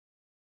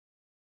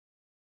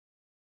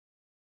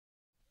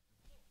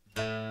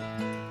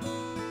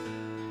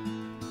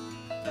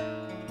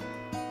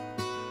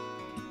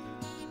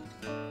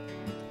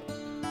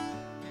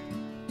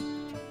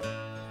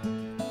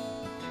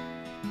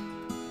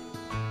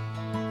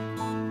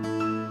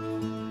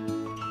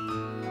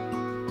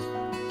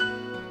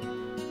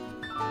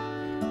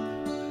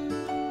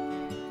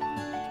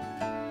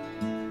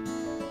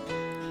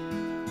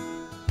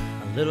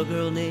little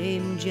girl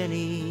named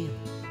Jenny,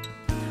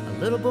 a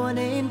little boy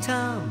named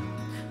Tom.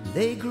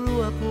 They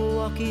grew up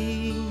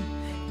walking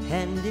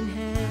hand in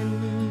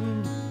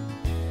hand.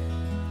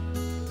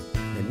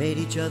 They made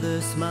each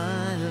other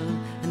smile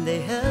and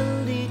they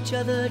held each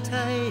other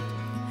tight,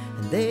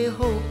 and they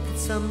hoped that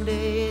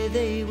someday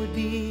they would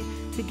be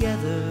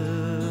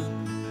together.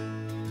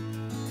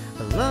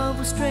 But love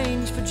was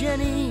strange for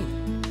Jenny,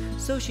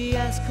 so she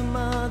asked her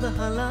mother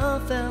how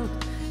love felt,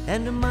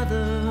 and her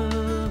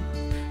mother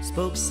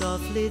spoke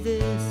softly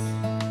this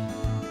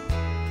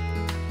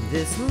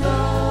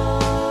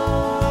love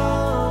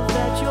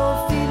that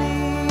you're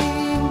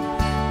feeling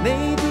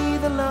may be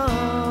the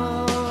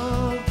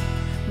love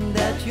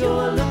that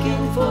you're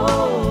looking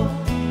for.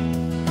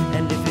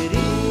 And if it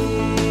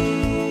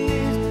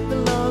is the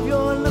love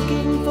you're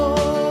looking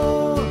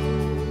for,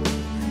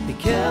 be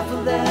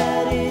careful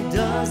that it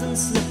doesn't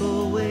slip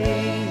away.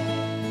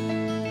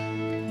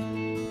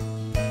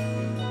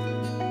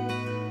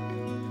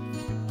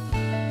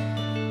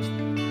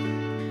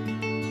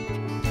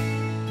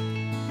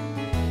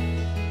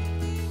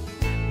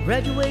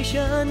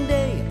 Graduation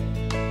day,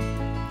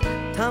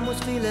 Tom was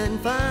feeling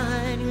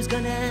fine. He was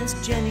gonna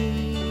ask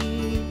Jenny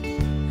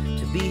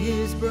to be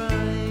his bride.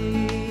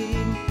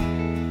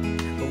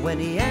 But when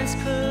he asked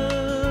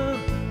her,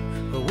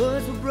 her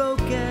words were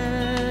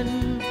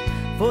broken,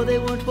 for they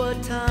weren't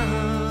what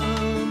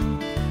Tom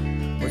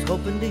was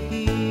hoping to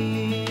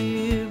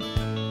hear.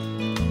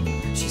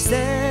 She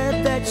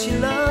said that she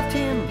loved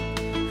him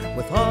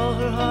with all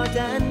her heart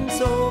and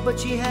soul, but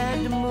she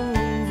had to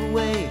move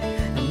away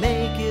and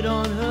make it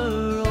on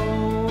her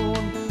own.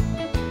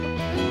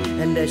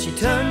 And as she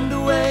turned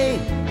away,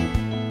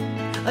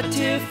 a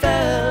tear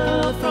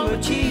fell from her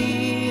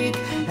cheek,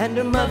 and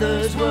her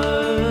mother's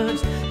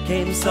words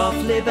came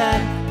softly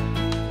back.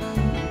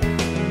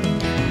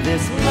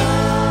 This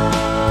love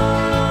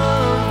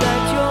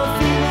that you're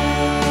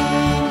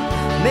feeling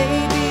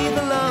may be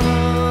the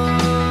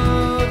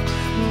love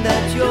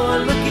that you're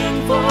looking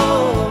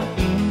for.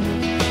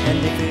 And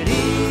if it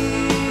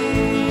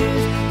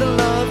is the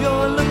love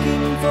you're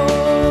looking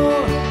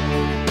for,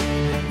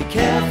 be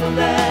careful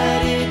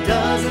that it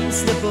doesn't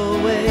slip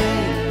away.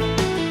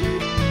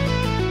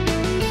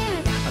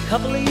 A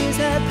couple of years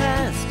had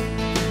passed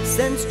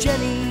since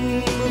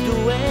Jenny moved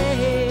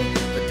away,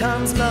 but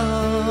Tom's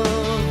love,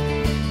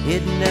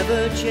 it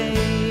never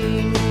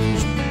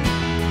changed.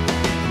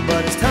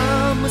 But as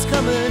Tom was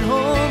coming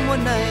home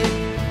one night,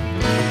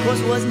 of course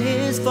it wasn't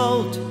his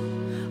fault,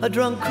 a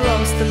drunk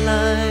crossed the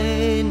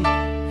line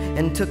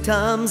and took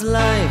Tom's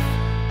life.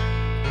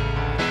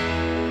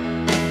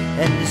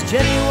 And as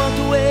Jenny walked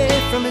away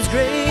from his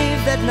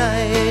grave that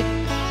night,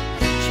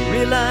 she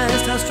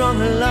realized how strong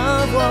her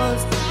love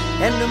was,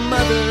 and her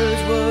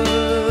mother's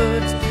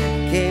words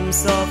came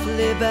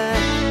softly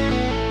back.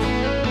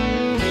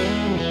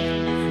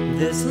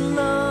 This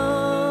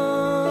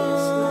love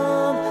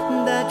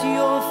that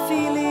you're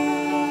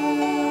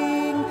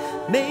feeling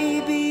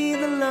may be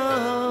the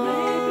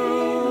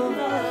love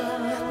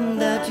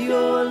that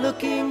you're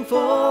looking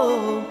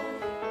for.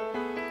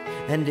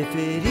 And if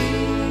it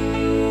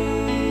is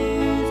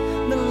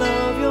the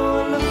love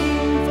you're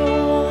looking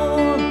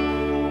for,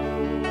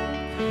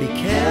 be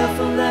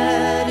careful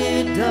that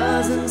it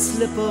doesn't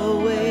slip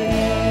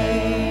away.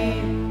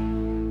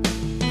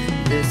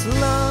 This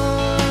love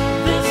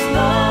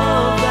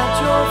that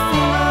you're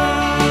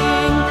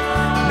feeling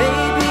may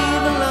be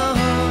the love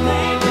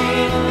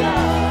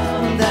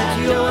that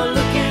you're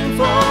looking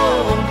for.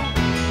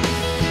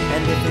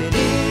 And if it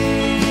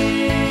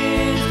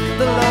is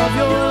the love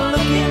you're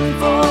looking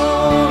for,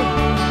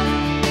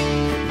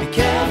 be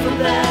careful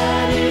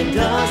that it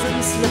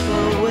doesn't slip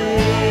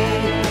away.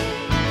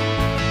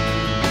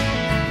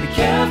 Be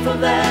careful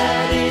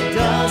that it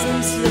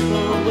doesn't slip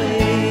away.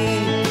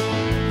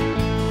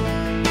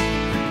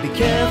 Be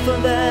careful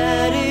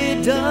that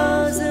it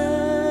doesn't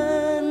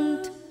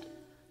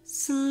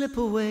slip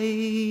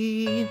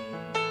away.